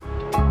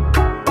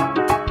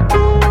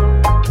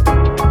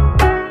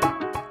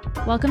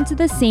Welcome to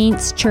the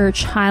Saints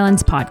Church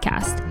Highlands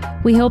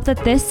podcast. We hope that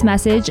this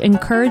message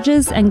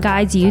encourages and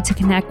guides you to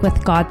connect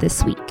with God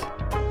this week.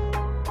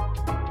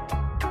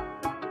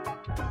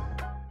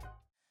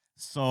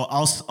 So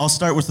I'll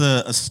start with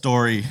a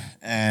story.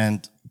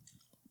 And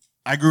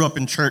I grew up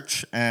in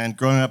church, and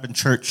growing up in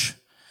church,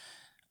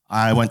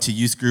 I went to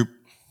youth group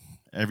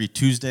every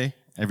Tuesday,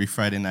 every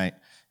Friday night.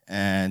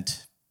 And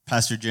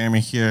Pastor Jeremy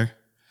here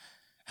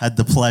had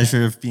the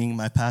pleasure of being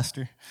my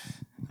pastor.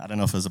 I don't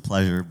know if it was a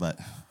pleasure, but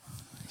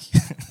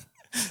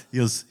he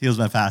was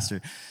my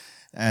pastor.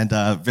 And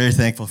very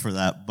thankful for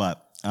that.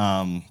 But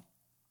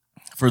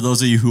for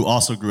those of you who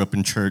also grew up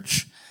in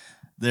church,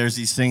 there's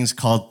these things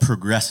called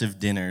progressive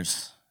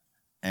dinners.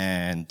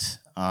 And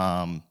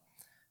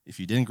if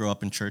you didn't grow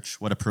up in church,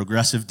 what a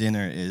progressive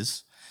dinner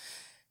is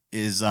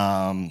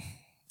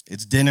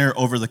it's dinner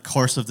over the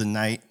course of the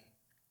night.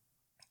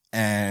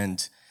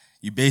 And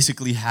you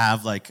basically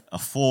have like a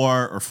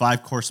 4 or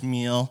 5 course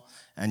meal,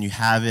 and you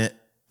have it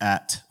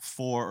at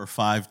 4 or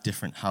 5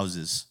 different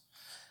houses.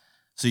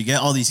 So you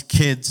get all these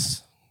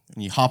kids,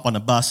 and you hop on a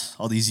bus,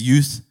 all these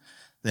youth,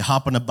 they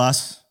hop on a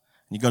bus,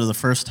 and you go to the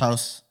first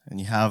house, and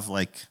you have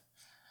like,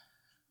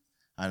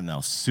 I don't know,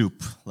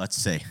 soup, let's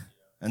say.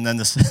 And then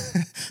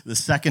the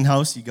second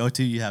house you go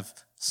to, you have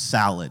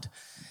salad.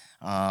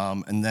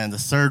 And then the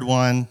third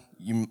one,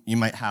 you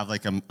might have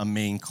like a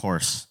main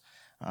course.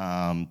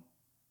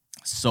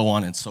 So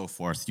on and so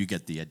forth. You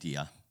get the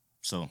idea.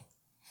 So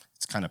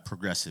it's kind of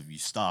progressive. You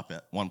stop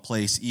at one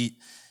place, eat,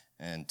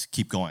 and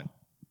keep going.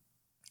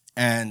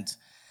 And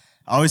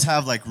I always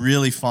have like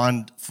really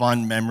fond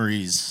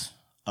memories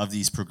of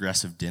these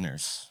progressive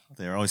dinners.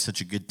 They're always such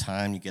a good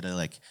time. You get to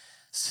like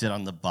sit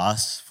on the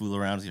bus, fool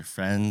around with your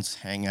friends,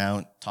 hang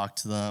out, talk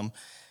to them.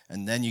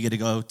 And then you get to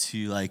go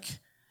to like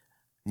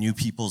new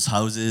people's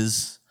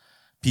houses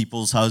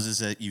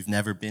that you've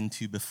never been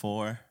to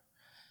before.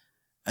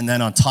 And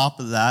then on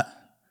top of that,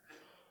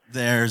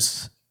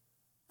 there's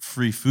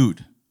free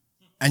food.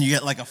 And you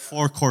get like a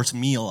 4-course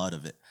meal out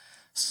of it.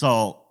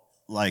 So,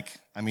 like,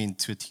 I mean,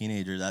 to a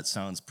teenager, that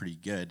sounds pretty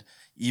good.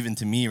 Even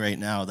to me right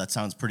now, that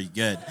sounds pretty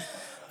good.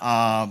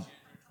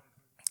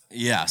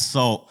 Yeah,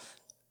 so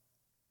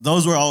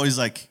those were always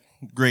like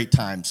great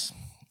times.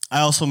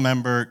 I also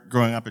remember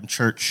growing up in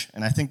church,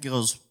 and I think it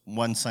was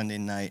one Sunday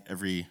night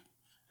every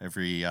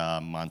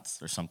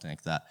month or something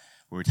like that,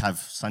 where we'd have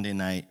Sunday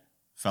night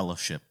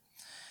fellowship.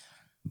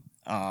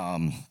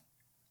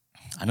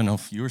 I don't know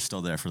if you were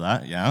still there for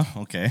that. Yeah,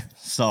 okay.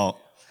 So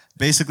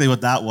basically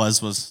what that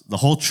was the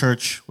whole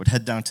church would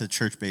head down to the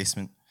church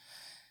basement,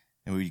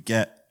 and we'd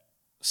get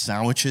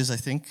sandwiches, I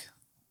think,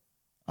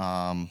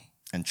 and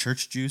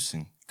church juice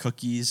and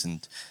cookies,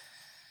 and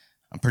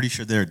I'm pretty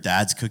sure they're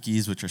Dad's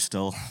cookies, which are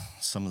still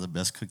some of the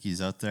best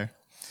cookies out there.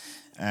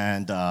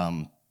 And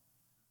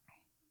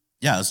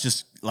yeah, it was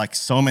just like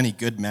so many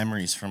good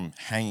memories from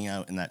hanging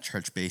out in that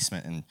church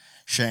basement and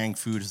sharing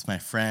food with my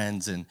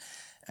friends and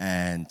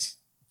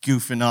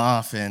goofing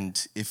off.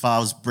 And if I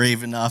was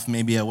brave enough,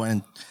 maybe I went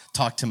and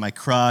talked to my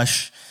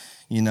crush,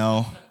 you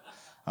know.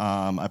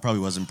 I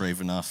probably wasn't brave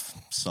enough,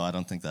 so I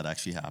don't think that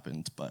actually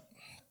happened. But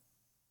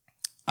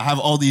I have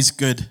all these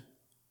good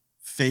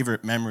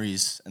favorite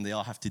memories, and they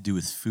all have to do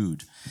with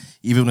food.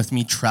 Even with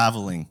me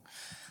traveling,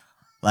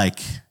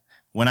 like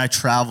when I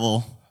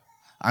travel,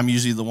 I'm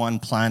usually the one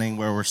planning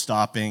where we're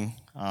stopping.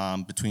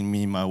 Between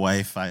me and my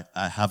wife, I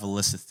have a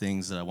list of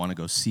things that I want to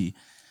go see.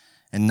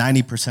 And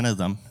 90% of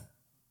them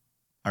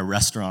are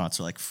restaurants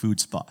or like food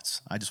spots.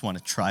 I just want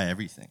to try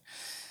everything.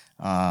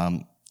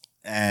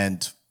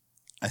 And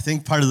I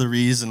think part of the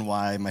reason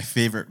why my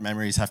favorite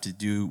memories have to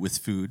do with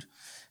food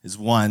is,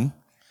 one,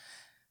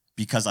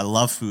 because I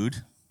love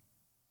food.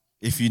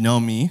 If you know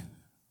me,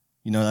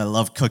 you know that I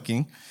love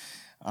cooking.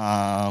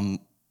 My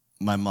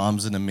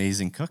mom's an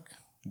amazing cook.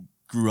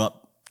 Grew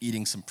up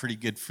eating some pretty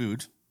good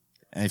food.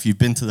 And if you've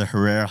been to the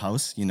Herrera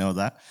house, you know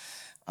that.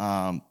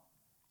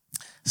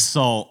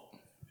 So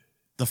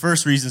the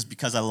first reason is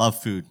because I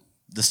love food.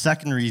 The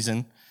second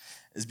reason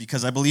is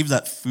because I believe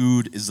that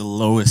food is the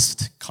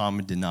lowest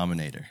common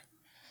denominator.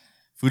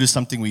 Food is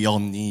something we all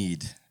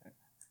need,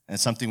 and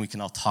it's something we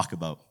can all talk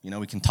about. You know,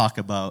 we can talk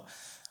about,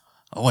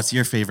 oh, what's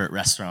your favorite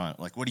restaurant?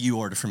 Like, what do you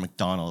order from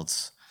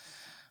McDonald's?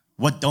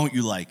 What don't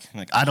you like?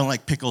 Like, I don't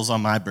like pickles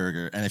on my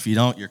burger, and if you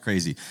don't, you're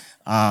crazy.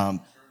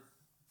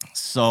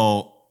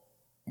 So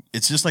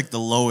it's just like the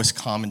lowest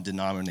common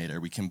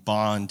denominator. We can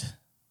bond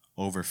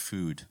over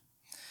food.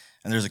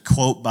 And there's a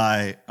quote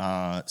by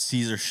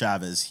Cesar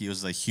Chavez. He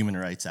was a human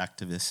rights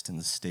activist in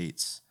the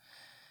States.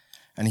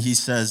 And he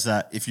says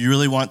that if you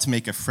really want to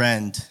make a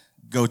friend,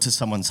 go to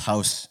someone's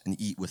house and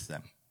eat with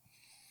them.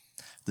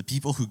 The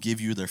people who give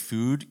you their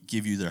food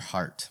give you their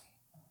heart.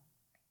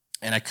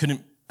 And I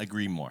couldn't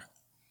agree more.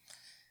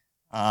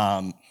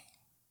 So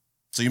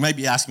you might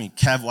be asking me,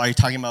 Kev, why are you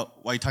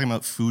talking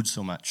about food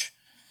so much?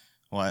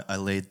 Well, I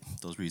laid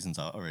those reasons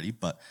out already,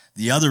 but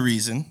the other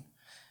reason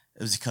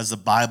is because the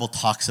Bible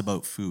talks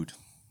about food,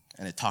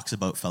 and it talks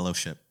about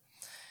fellowship,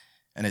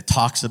 and it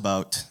talks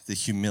about the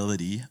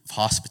humility of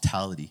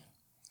hospitality.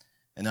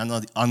 And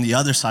on the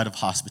other side of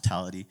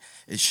hospitality,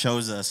 it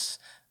shows us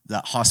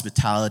that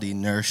hospitality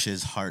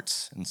nourishes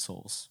hearts and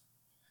souls.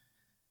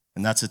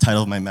 And that's the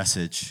title of my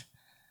message,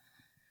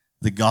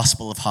 The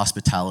Gospel of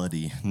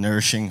Hospitality,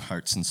 Nourishing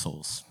Hearts and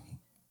Souls.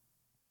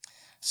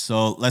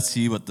 So let's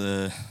see what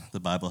the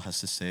Bible has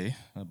to say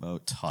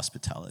about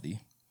hospitality.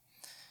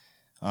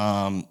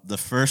 The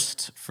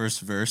first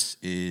verse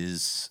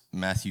is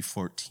Matthew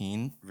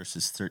 14,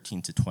 verses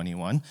 13 to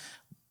 21.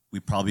 We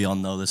probably all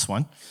know this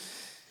one.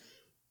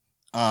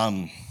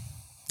 And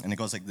it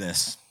goes like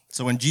this.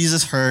 So when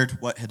Jesus heard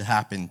what had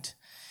happened,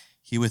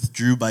 he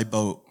withdrew by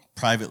boat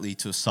privately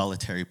to a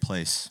solitary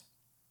place.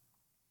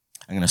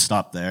 I'm going to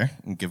stop there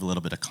and give a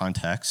little bit of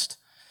context.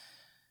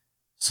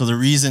 So the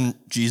reason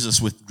Jesus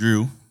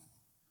withdrew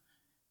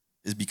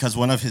is because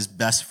one of his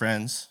best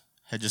friends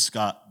had just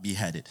got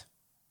beheaded.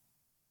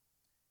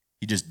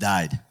 He just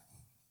died.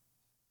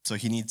 So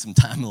he needs some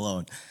time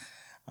alone.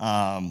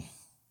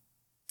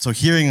 So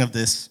hearing of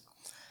this,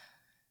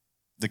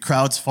 the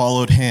crowds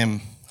followed him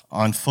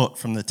on foot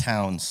from the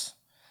towns.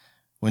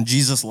 When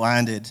Jesus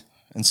landed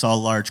and saw a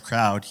large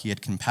crowd, he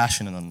had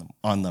compassion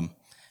on them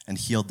and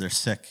healed their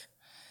sick.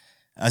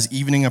 As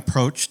evening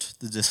approached,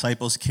 the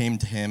disciples came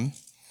to him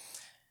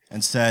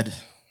and said,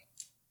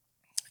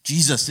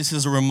 "Jesus, this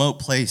is a remote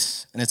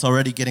place, and it's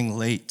already getting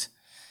late.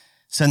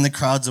 Send the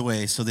crowds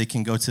away so they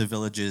can go to the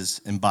villages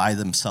and buy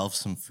themselves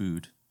some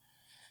food."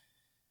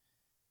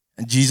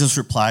 And Jesus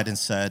replied and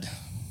said,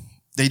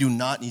 "They do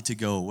not need to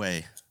go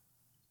away.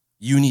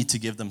 You need to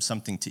give them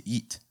something to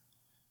eat."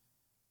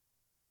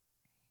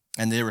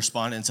 And they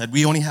responded and said,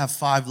 "We only have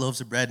 5 loaves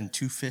of bread and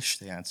 2 fish,"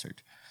 they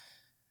answered.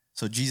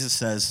 So Jesus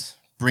says,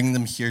 "Bring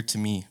them here to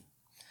me."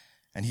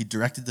 And he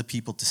directed the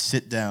people to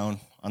sit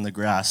down on the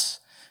grass,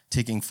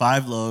 taking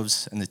 5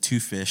 loaves and the 2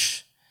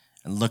 fish,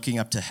 and looking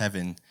up to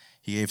heaven,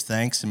 he gave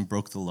thanks and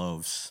broke the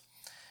loaves.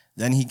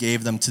 Then he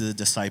gave them to the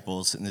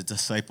disciples, and the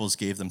disciples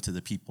gave them to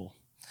the people.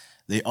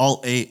 They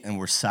all ate and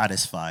were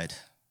satisfied.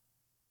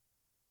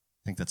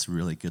 I think that's a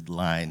really good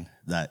line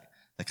that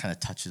kind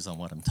of touches on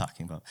what I'm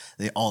talking about.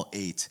 They all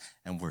ate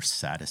and were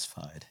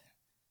satisfied.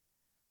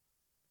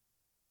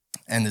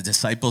 And the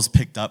disciples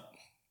picked up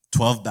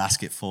 12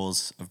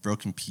 basketfuls of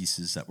broken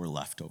pieces that were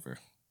left over.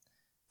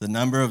 The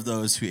number of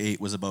those who ate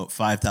was about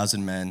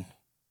 5,000 men,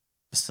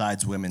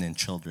 besides women and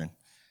children.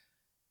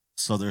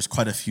 So there's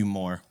quite a few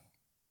more.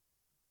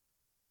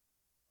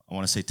 I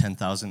want to say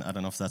 10,000. I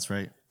don't know if that's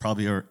right.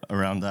 Probably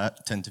around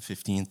that, 10 to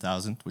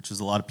 15,000, which is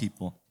a lot of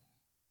people.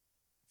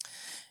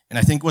 And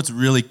I think what's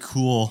really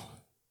cool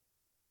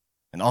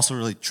and also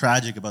really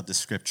tragic about this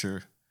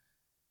scripture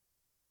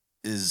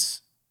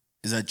is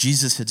that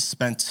Jesus had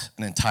spent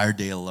an entire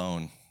day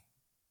alone.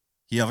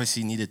 He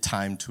obviously needed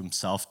time to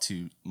himself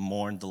to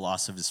mourn the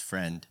loss of his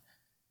friend.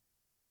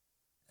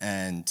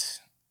 And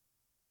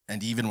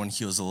even when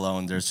he was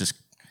alone, he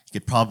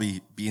could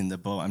probably be in the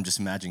boat. I'm just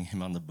imagining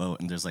him on the boat,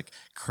 and there's like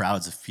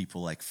crowds of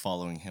people like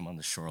following him on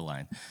the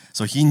shoreline.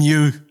 So he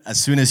knew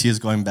as soon as he was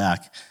going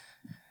back,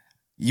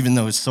 even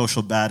though his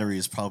social battery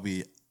is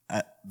probably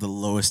at the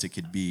lowest it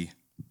could be,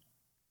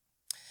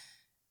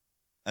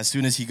 as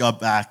soon as he got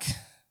back,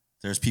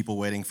 there's people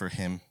waiting for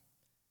him,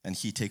 and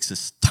he takes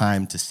this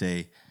time to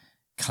say,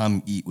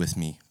 "Come eat with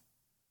me."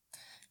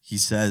 He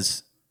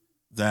says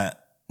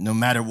that no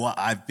matter what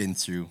I've been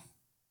through,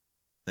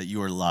 that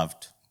you are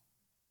loved.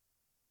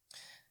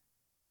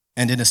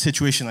 And in a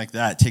situation like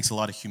that, it takes a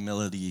lot of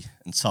humility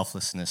and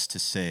selflessness to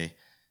say,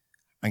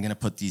 I'm going to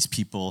put these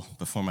people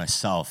before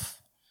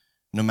myself.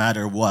 No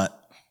matter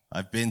what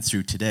I've been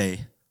through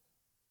today,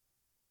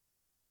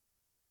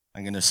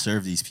 I'm going to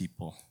serve these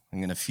people. I'm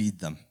going to feed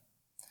them.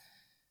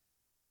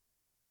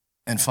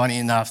 And funny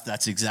enough,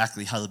 that's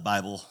exactly how the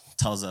Bible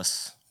tells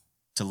us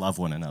to love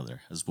one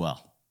another as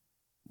well.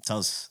 It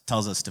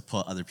tells us to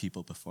put other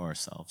people before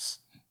ourselves.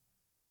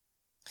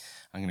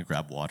 I'm going to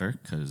grab water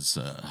because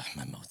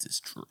my mouth is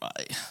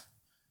dry.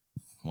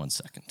 1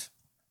 second.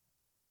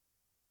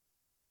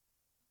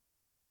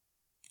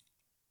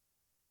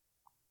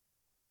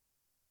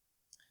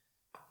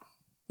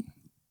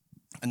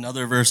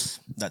 Another verse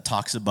that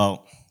talks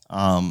about,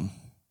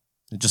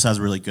 it just has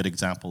a really good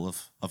example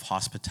of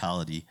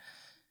hospitality,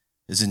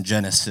 is in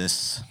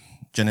Genesis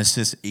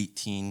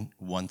 18,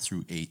 1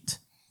 through 8.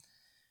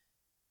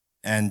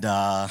 And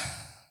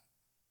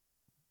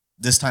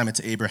this time it's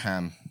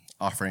Abraham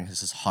offering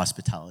his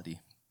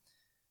hospitality.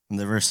 And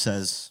the verse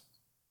says,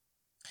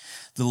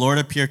 "The Lord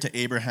appeared to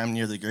Abraham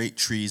near the great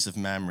trees of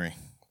Mamre,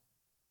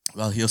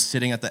 while he was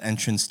sitting at the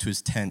entrance to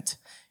his tent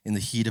in the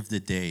heat of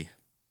the day.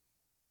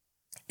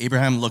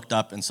 Abraham looked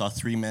up and saw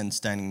 3 men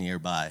standing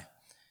nearby.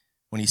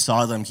 When he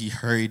saw them, he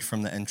hurried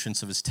from the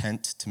entrance of his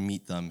tent to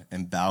meet them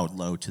and bowed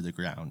low to the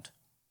ground.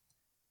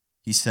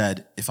 He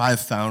said, 'If I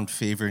have found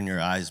favor in your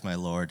eyes, my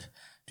Lord,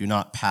 do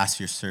not pass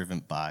your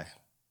servant by.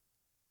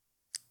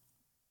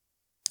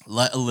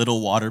 Let a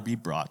little water be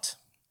brought,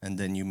 and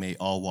then you may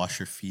all wash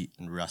your feet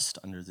and rest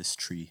under this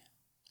tree.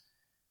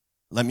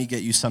 Let me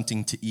get you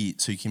something to eat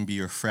so you can be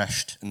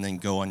refreshed and then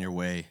go on your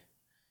way.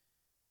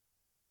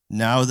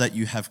 Now that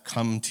you have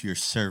come to your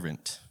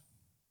servant,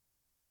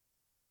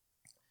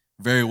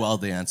 "Very well,"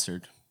 they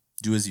answered.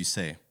 "Do as you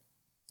say."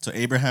 So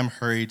Abraham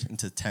hurried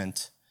into the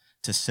tent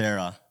to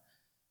Sarah,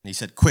 and he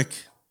said,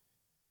 "Quick,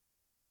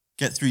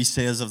 get 3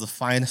 seahs of the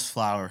finest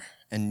flour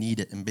and knead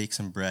it and bake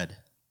some bread."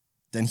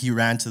 Then he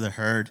ran to the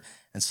herd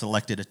and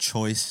selected a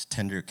choice,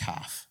 tender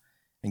calf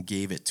and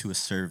gave it to a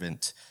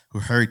servant who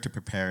hurried to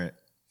prepare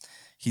it.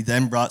 He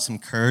then brought some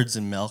curds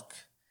and milk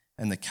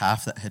and the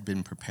calf that had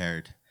been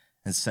prepared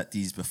and set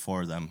these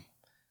before them.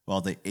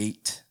 While they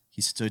ate,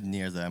 he stood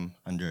near them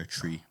under a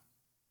tree.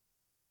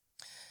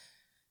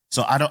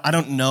 So I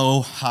don't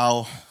know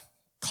how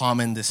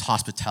common this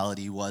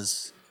hospitality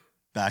was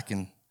back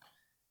in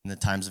the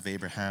times of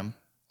Abraham.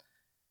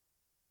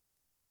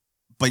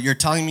 But you're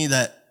telling me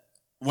that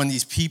when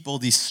these people,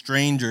 these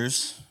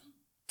strangers,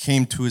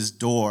 came to his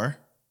door,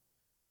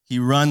 he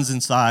runs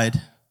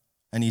inside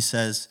and he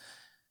says,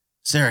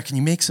 "Sarah, can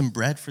you make some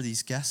bread for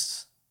these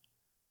guests?"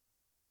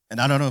 And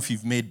I don't know if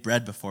you've made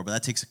bread before, but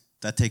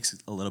that takes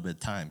a little bit of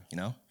time, you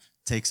know?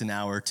 It takes an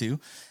hour or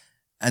two.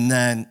 And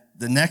then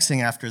the next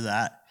thing after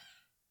that,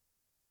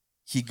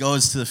 he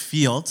goes to the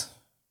field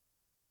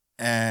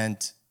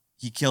and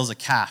he kills a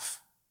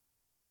calf.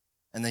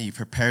 And then he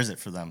prepares it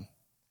for them.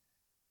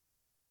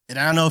 And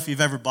I don't know if you've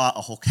ever bought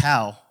a whole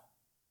cow,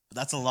 but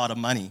that's a lot of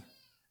money.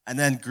 And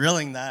then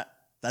grilling that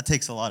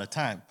takes a lot of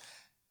time.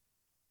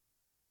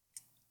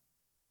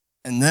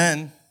 And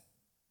then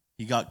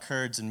he got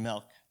curds and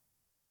milk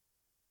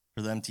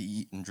for them to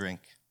eat and drink.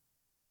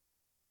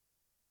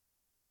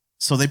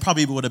 So they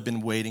probably would have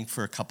been waiting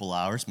for a couple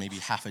hours, maybe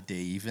half a day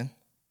even.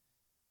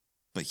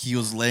 But he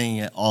was laying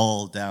it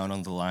all down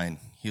on the line.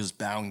 He was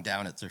bowing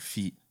down at their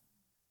feet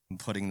and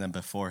putting them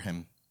before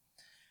him.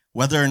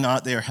 Whether or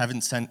not they are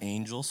heaven-sent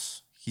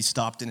angels, he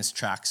stopped in his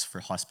tracks for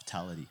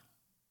hospitality.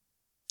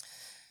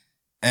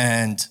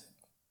 And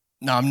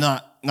now I'm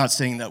not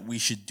saying that we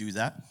should do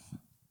that,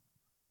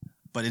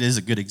 but it is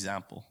a good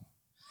example.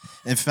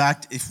 In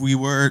fact, if we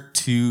were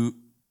to,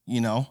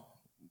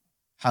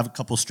 have a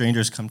couple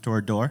strangers come to our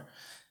door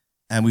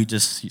and we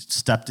just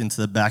stepped into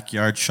the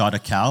backyard, shot a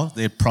cow,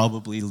 they'd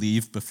probably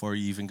leave before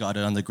you even got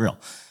it on the grill.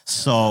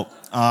 So,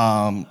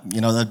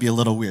 that'd be a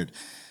little weird.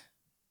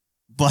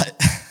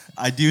 But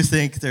I do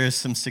think there's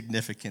some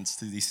significance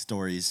to these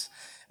stories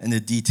and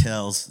the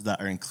details that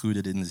are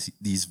included in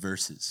these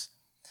verses.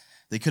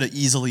 They could have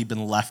easily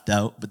been left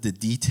out, but the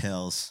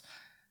details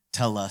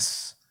tell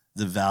us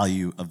the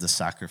value of the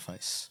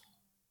sacrifice.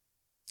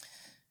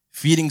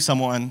 Feeding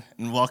someone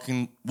and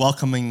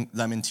welcoming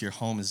them into your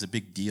home is a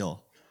big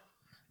deal.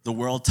 The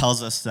world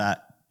tells us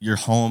that your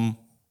home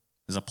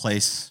is a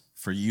place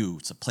for you.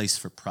 It's a place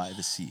for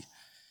privacy.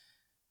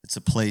 It's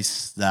a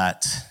place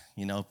that,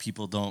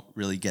 people don't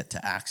really get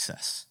to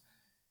access.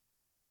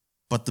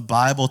 But the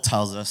Bible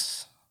tells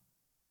us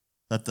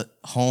that the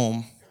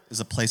home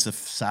is a place of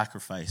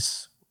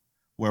sacrifice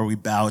where we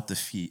bow at the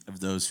feet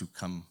of those who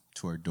come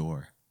to our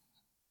door.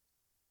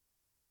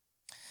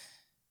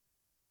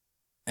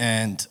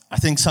 And I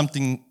think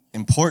something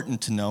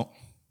important to note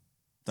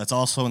that's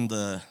also in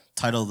the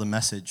title of the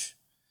message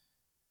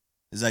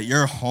is that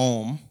your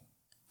home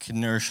can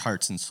nourish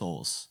hearts and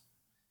souls.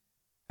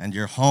 And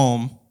your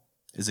home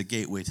is a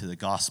gateway to the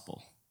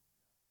gospel.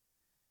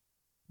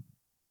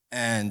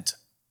 And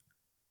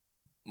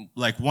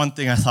one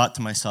thing I thought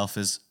to myself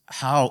is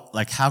how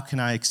can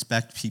I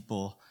expect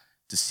people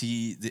to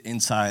see the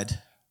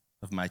inside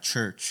of my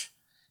church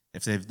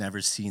if they've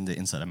never seen the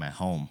inside of my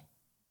home?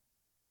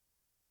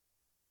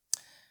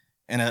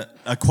 And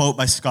a quote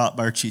by Scott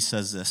Barchi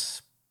says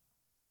this: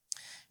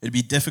 "It'd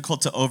be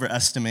difficult to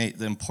overestimate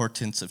the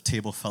importance of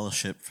table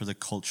fellowship for the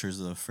cultures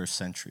of the first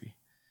century.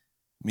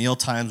 Meal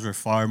times were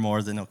far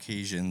more than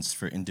occasions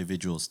for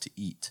individuals to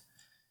eat.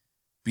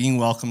 Being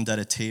welcomed at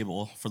a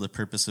table for the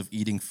purpose of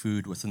eating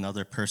food with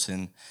another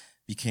person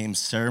became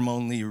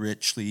ceremonially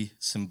richly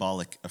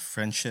symbolic of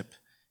friendship,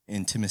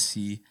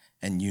 intimacy,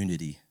 and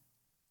unity.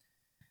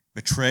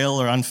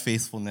 Betrayal or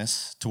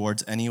unfaithfulness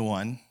towards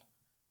anyone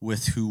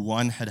with who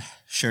one had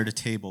shared a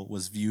table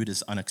was viewed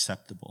as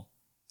unacceptable.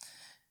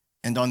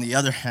 And on the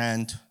other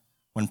hand,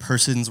 when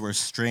persons were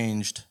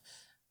estranged,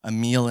 a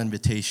meal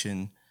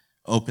invitation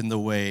opened the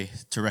way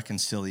to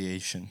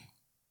reconciliation."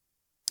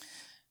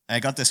 And I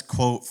got this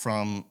quote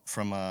from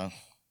a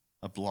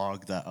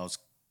blog that I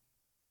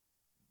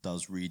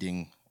was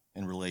reading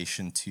in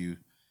relation to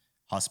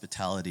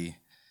hospitality.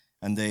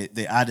 And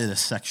they added a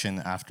section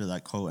after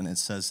that quote, and it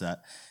says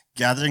that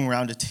gathering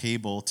around a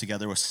table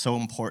together was so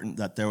important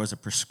that there was a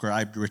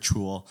prescribed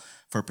ritual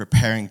for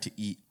preparing to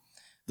eat.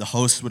 The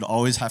host would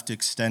always have to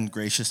extend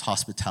gracious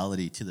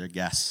hospitality to their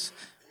guests,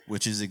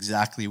 which is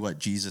exactly what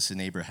Jesus and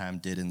Abraham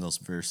did in those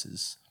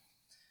verses.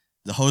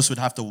 The host would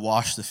have to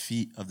wash the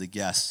feet of the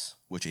guests,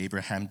 which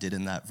Abraham did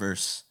in that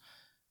verse.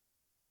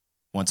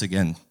 Once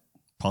again,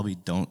 probably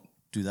don't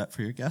do that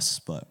for your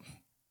guests,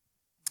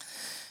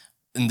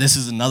 and this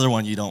is another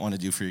one you don't want to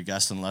do for your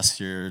guests unless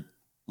you're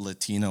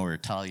Latino or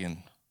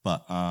Italian.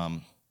 But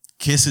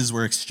kisses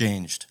were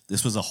exchanged.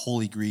 This was a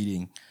holy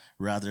greeting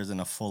rather than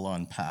a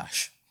full-on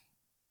pash.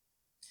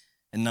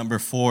 And And number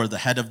 4, the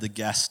head of the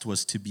guest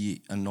was to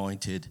be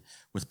anointed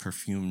with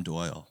perfumed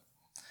oil.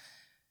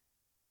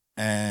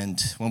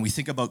 And when we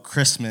think about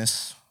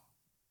Christmas,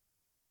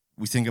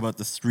 we think about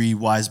the 3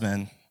 wise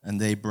men, and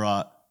they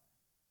brought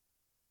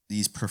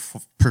these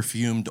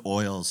perfumed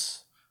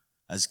oils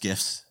as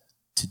gifts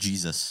to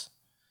Jesus.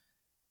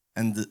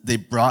 And they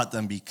brought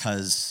them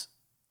because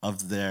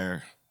of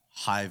their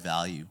high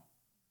value.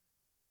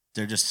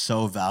 They're just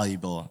so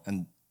valuable,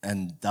 and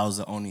that was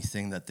the only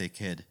thing that they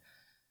could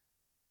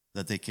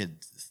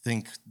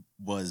think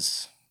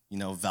was,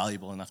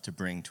 valuable enough to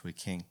bring to a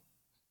king.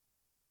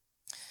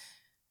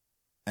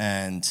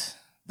 And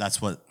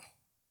that's what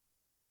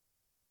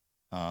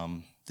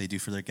they do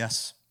for their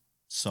guests.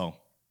 So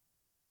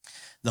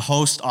the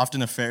host,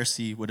 often a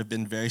Pharisee, would have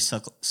been very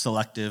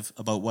selective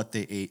about what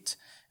they ate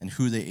and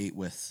who they ate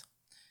with.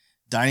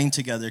 Dining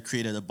together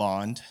created a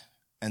bond,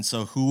 and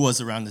so who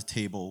was around the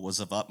table was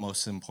of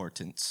utmost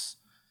importance.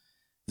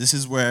 This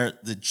is where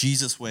the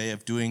Jesus way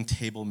of doing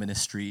table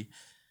ministry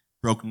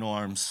broke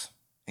norms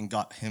and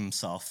got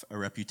himself a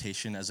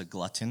reputation as a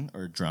glutton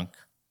or a drunk.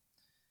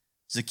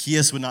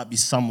 Zacchaeus would not be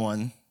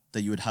someone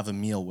that you would have a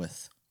meal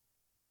with.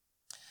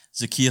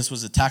 Zacchaeus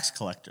was a tax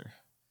collector.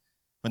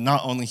 But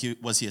not only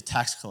was he a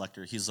tax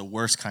collector, he's the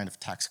worst kind of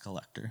tax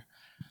collector,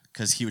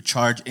 because he would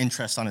charge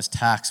interest on his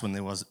tax when they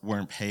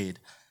weren't paid,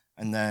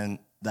 and then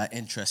that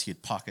interest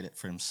he'd pocket it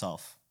for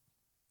himself.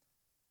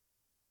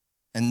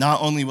 And not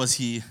only was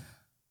he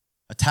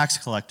a tax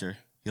collector,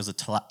 he was a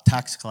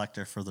tax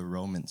collector for the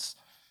Romans.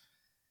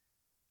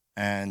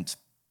 And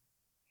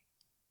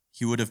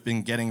he would have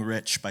been getting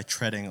rich by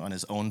treading on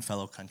his own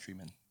fellow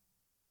countrymen.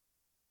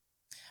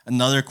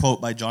 Another quote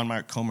by John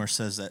Mark Comer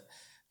says that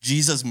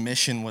Jesus'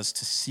 mission was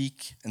to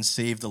seek and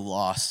save the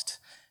lost,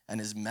 and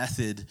his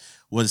method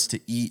was to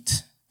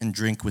eat and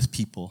drink with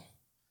people.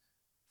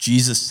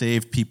 Jesus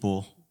saved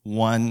people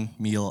one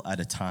meal at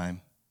a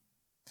time.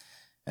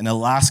 And the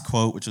last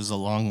quote, which was a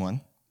long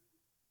one,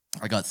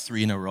 I got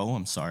 3 in a row,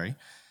 I'm sorry.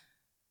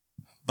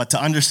 But to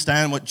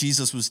understand what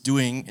Jesus was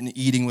doing in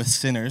eating with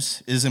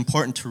sinners, it is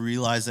important to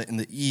realize that in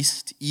the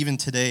East, even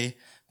today,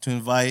 to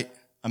invite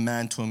a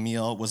man to a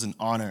meal was an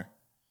honor.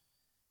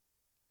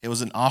 It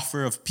was an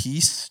offer of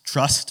peace,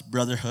 trust,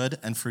 brotherhood,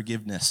 and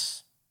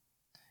forgiveness.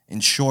 In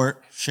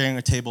short, sharing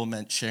a table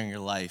meant sharing your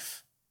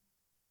life.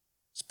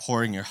 It's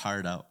pouring your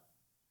heart out.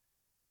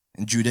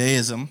 In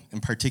Judaism,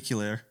 in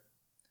particular,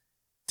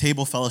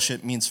 table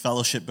fellowship means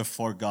fellowship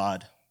before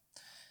God.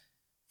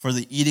 For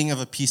the eating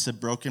of a piece of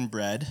broken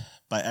bread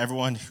by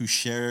everyone who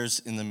shares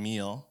in the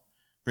meal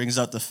brings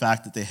out the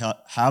fact that they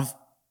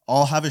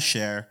all have a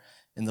share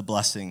in the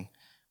blessing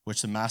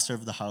which the master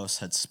of the house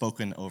had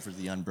spoken over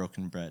the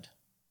unbroken bread.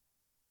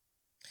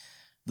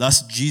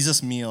 Thus,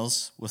 Jesus'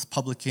 meals with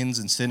publicans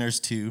and sinners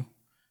too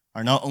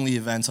are not only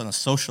events on a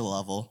social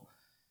level,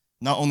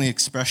 not only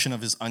expression of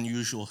his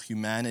unusual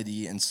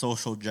humanity and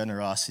social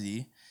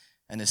generosity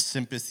and his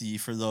sympathy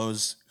for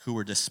those who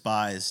were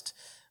despised,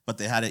 but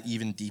they had an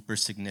even deeper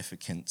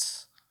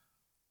significance.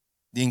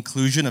 The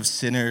inclusion of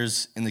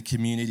sinners in the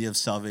community of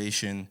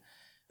salvation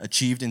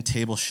achieved in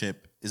tableship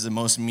is the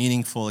most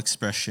meaningful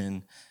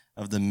expression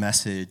of the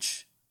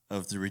message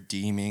of the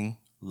redeeming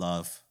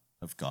love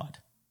of God.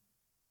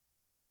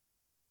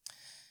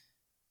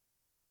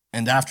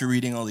 And after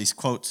reading all these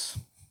quotes,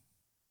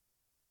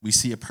 we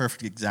see a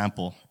perfect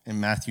example in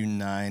Matthew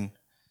 9,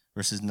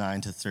 verses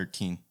 9 to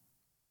 13.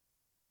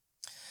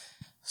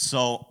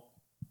 So,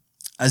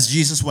 as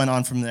Jesus went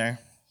on from there,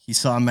 he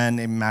saw a man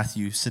named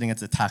Matthew sitting at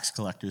the tax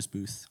collector's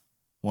booth.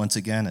 Once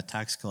again, a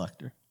tax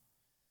collector.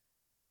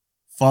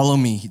 "Follow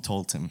me," he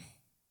told him.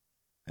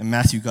 And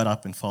Matthew got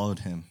up and followed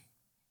him.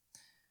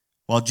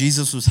 While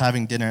Jesus was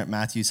having dinner at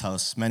Matthew's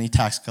house, many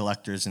tax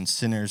collectors and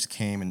sinners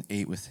came and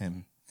ate with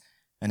him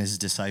and his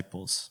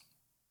disciples.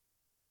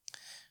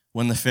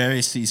 When the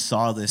Pharisees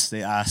saw this,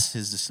 they asked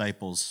his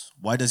disciples,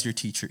 "Why does your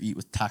teacher eat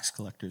with tax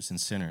collectors and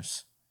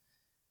sinners?"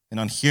 And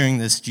on hearing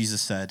this,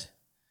 Jesus said,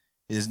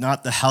 "It is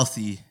not the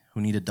healthy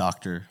who need a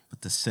doctor,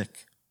 but the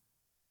sick.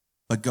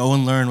 But go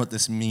and learn what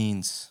this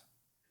means.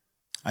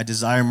 I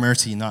desire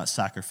mercy, not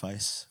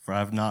sacrifice, for I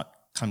have not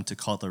come to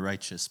call the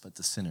righteous, but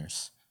the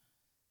sinners."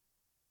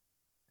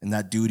 And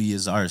that duty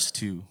is ours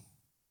too,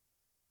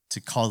 to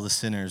call the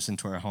sinners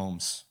into our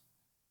homes.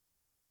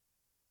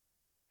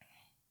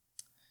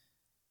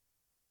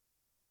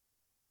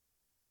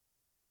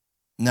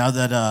 Now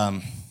that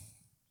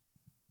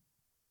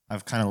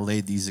I've kind of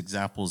laid these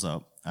examples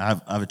out, I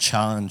have a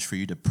challenge for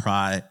you to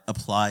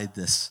apply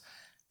this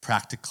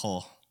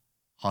practical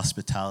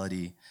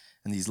hospitality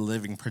and these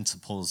living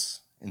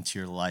principles into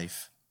your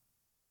life.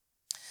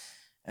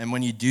 And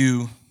when you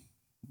do,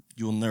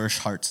 you will nourish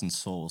hearts and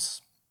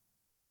souls.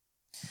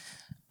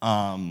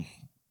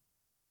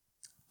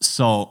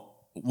 So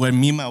when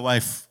me and my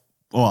wife,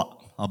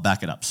 I'll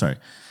back it up, sorry.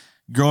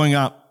 Growing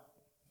up,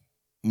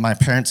 my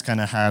parents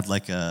kind of had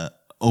like a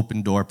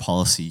open door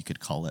policy, you could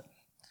call it.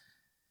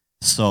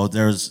 So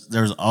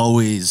there's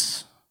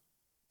always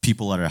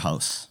people at our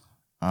house.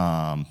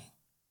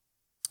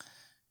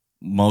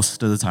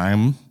 Most of the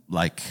time,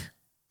 like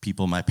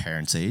people my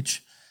parents'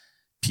 age,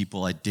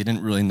 people I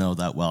didn't really know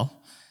that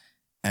well.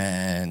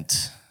 And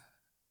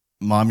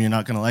Mom, you're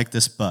not going to like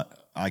this,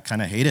 but I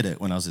kind of hated it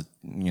when I was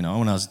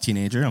a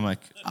teenager. I'm like,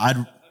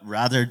 I'd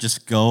rather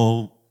just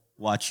go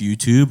watch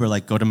YouTube or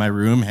like go to my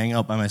room, hang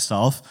out by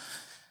myself.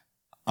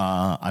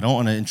 I don't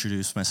want to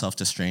introduce myself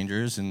to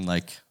strangers and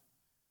like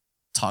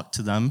talk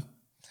to them.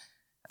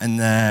 And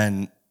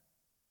then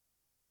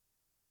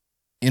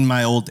in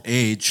my old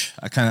age,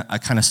 I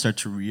kind of start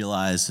to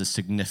realize the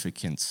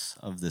significance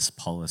of this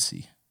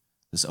policy,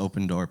 this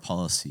open door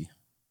policy.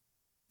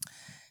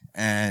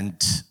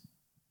 And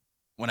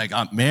when I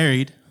got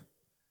married,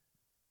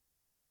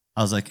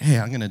 I was like, hey,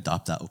 I'm going to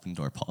adopt that open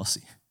door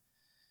policy.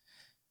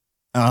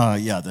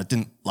 That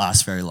didn't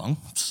last very long.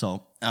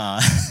 So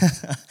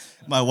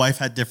my wife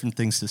had different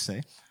things to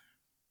say.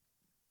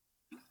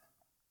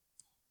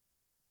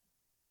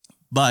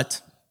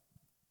 But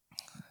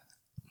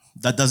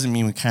that doesn't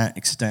mean we can't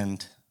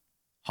extend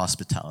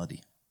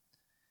hospitality.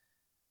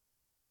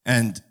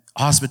 And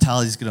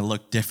hospitality is going to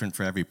look different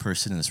for every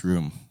person in this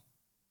room.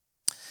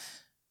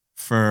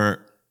 For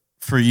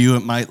you,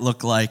 it might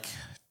look like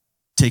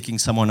taking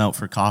someone out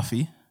for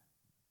coffee.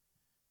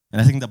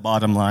 And I think the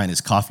bottom line is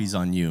coffee's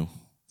on you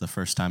the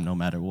first time, no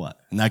matter what.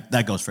 And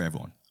that goes for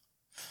everyone.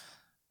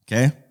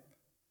 Okay?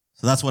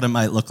 So that's what it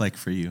might look like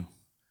for you.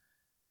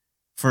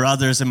 For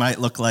others, it might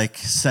look like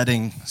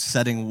setting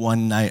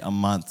one night a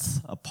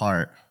month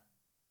apart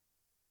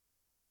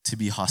to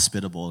be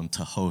hospitable and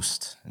to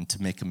host and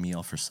to make a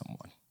meal for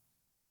someone.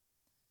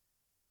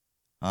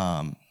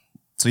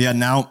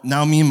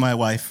 Now me and my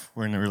wife,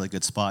 we're in a really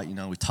good spot.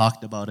 We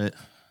talked about it.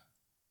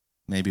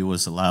 Maybe it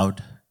was a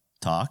loud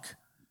talk,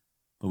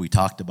 but we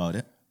talked about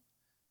it,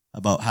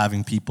 about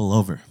having people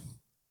over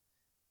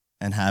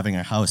and having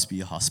our house be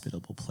a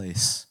hospitable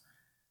place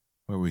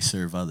where we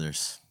serve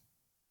others.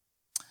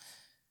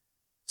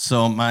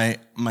 So my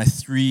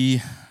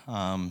three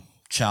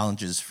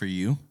challenges for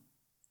you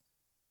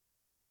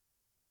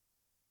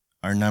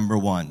are: number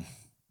one,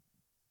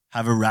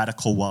 have a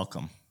radical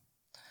welcome.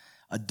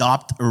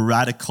 Adopt a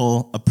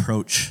radical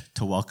approach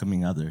to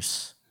welcoming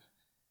others.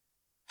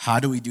 How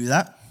do we do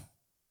that?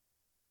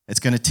 It's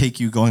going to take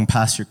you going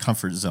past your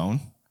comfort zone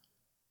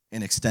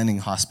and extending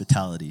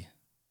hospitality.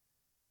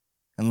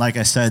 And like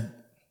I said,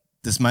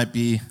 this might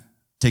be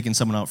taking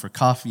someone out for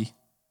coffee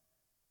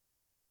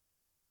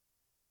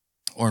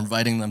or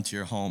inviting them to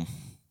your home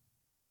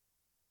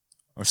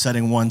or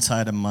setting one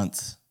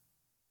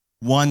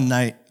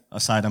night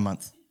aside a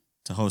month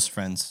to host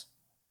friends.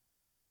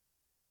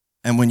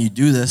 And when you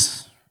do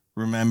this,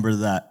 remember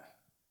that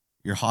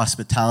your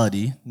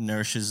hospitality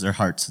nourishes their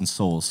hearts and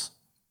souls.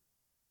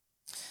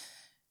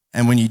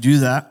 And when you do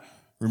that,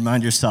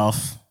 remind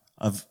yourself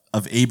of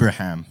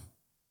Abraham,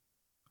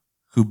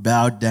 who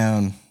bowed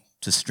down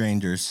to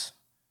strangers.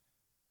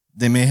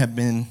 They may have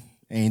been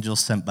angels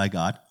sent by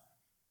God,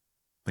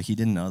 but he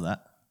didn't know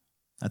that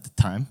at the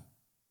time.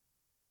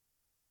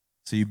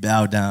 So you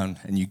bow down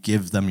and you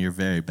give them your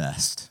very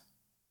best.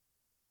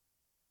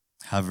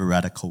 Have a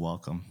radical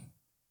welcome.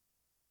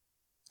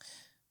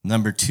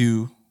 Number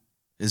two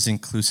is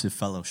inclusive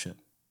fellowship.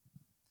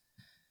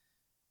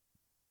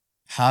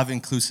 Have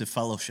inclusive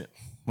fellowship.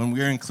 When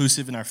we are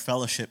inclusive in our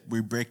fellowship,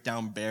 we break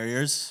down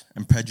barriers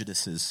and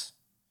prejudices.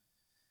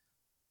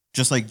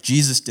 Just like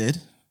Jesus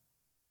did,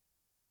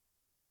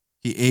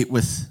 he ate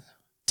with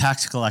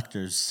tax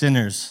collectors,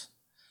 sinners,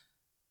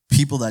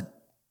 people that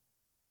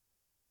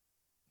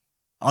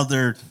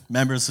other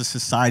members of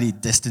society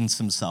distance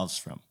themselves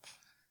from.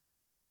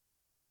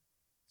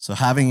 So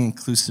having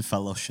inclusive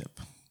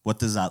fellowship, what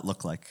does that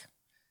look like?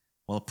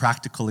 Well, a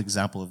practical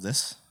example of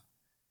this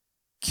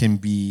can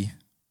be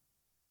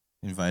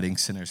inviting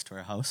sinners to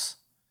our house,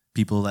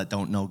 people that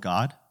don't know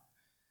God.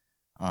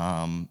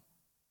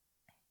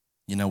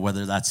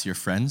 Whether that's your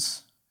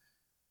friends,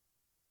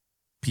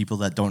 people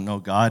that don't know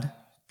God,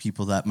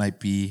 people that might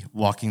be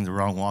walking the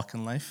wrong walk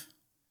in life.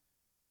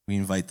 We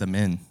invite them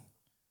in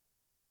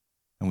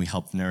and we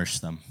help nourish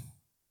them.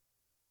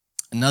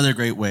 Another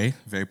great way,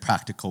 very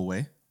practical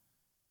way,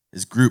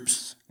 is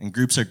groups. And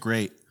groups are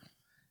great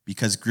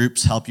because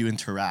groups help you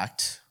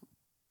interact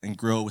and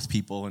grow with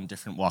people in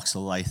different walks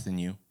of life than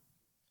you.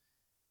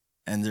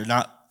 And they're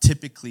not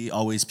typically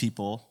always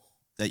people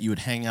that you would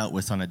hang out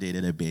with on a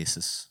day-to-day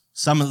basis.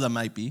 Some of them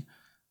might be,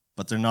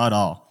 but they're not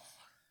all.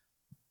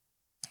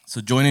 So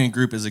joining a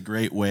group is a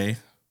great way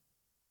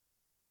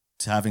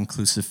to have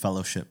inclusive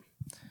fellowship.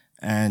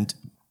 And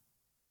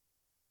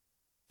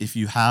if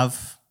you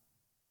have,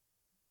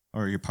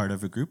 or you're part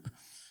of a group,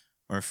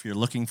 or if you're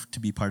looking to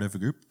be part of a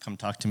group, come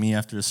talk to me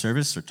after the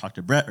service, or talk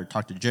to Brett, or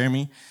talk to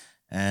Jeremy,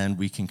 and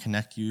we can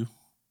connect you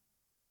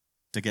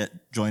to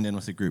get joined in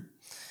with a group.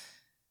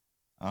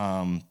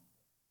 And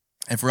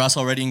for us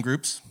already in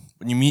groups,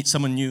 when you meet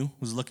someone new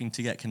who's looking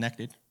to get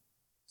connected,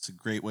 it's a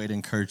great way to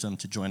encourage them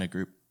to join a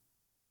group.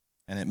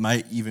 And it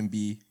might even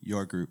be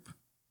your group.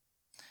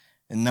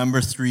 And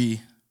number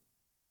three,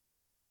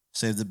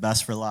 save the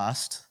best for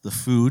last, the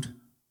food.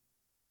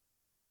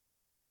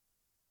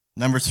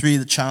 Number three,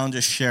 the challenge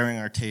is sharing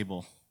our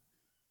table.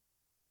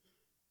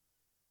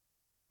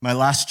 My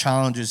last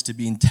challenge is to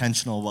be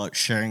intentional about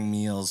sharing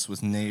meals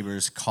with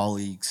neighbors,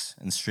 colleagues,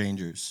 and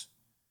strangers.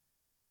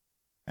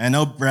 I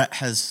know Brett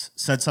has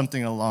said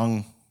something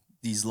along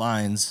these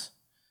lines,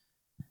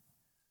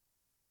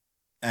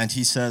 and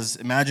he says,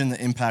 imagine the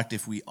impact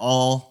if we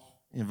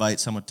all invite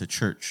someone to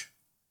church.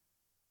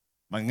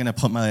 I'm going to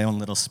put my own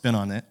little spin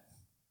on it,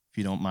 if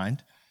you don't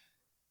mind,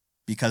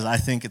 because I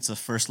think it's the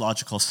first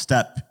logical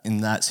step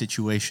in that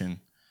situation.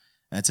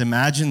 And it's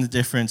imagine the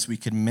difference we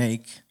could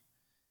make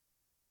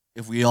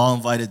if we all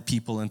invited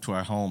people into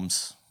our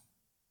homes.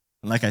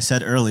 And like I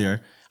said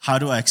earlier, how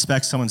do I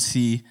expect someone to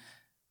see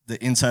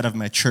the inside of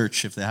my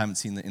church if they haven't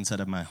seen the inside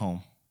of my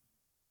home?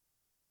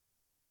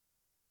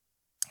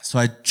 So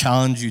I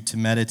challenge you to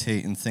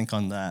meditate and think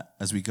on that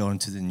as we go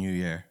into the new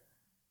year.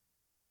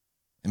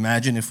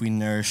 Imagine if we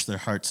nourish their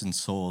hearts and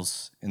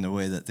souls in the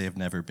way that they have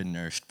never been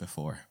nourished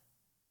before.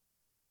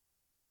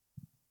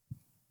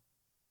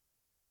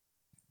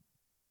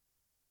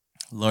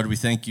 Lord, we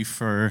thank you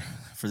for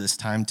this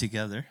time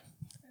together,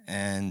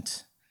 and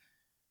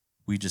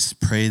we just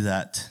pray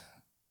that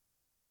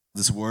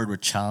this word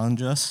would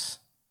challenge us.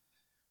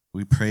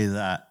 We pray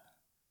that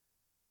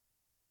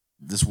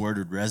this word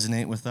would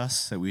resonate with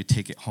us, that we would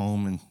take it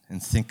home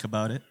and think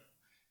about it.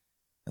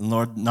 And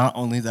Lord, not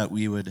only that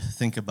we would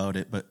think about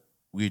it, but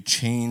we would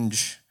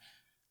change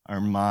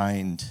our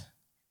mind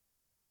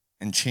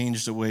and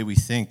change the way we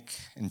think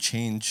and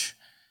change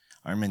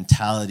our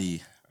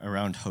mentality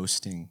around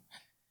hosting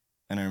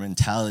and our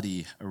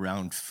mentality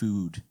around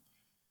food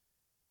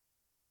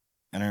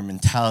and our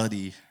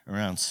mentality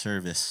around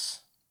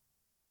service.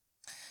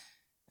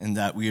 And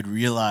that we would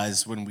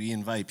realize when we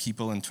invite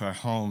people into our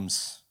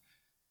homes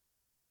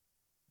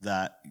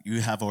that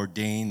you have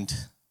ordained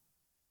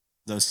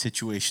those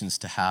situations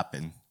to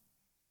happen,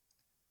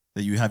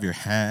 that you have your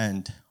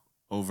hand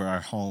over our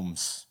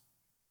homes,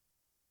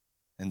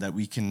 and that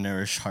we can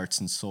nourish hearts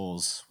and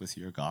souls with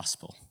your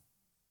gospel.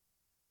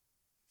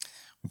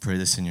 We pray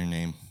this in your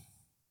name.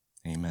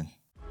 Amen.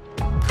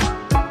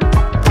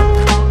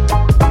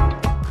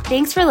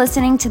 Thanks for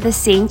listening to the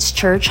Saints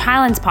Church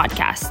Highlands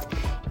podcast.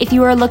 If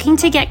you are looking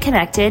to get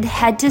connected,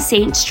 head to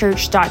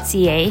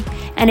saintschurch.ca.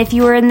 And if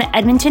you are in the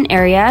Edmonton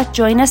area,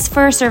 join us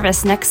for a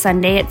service next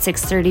Sunday at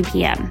 6:30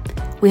 p.m.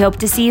 We hope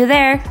to see you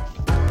there.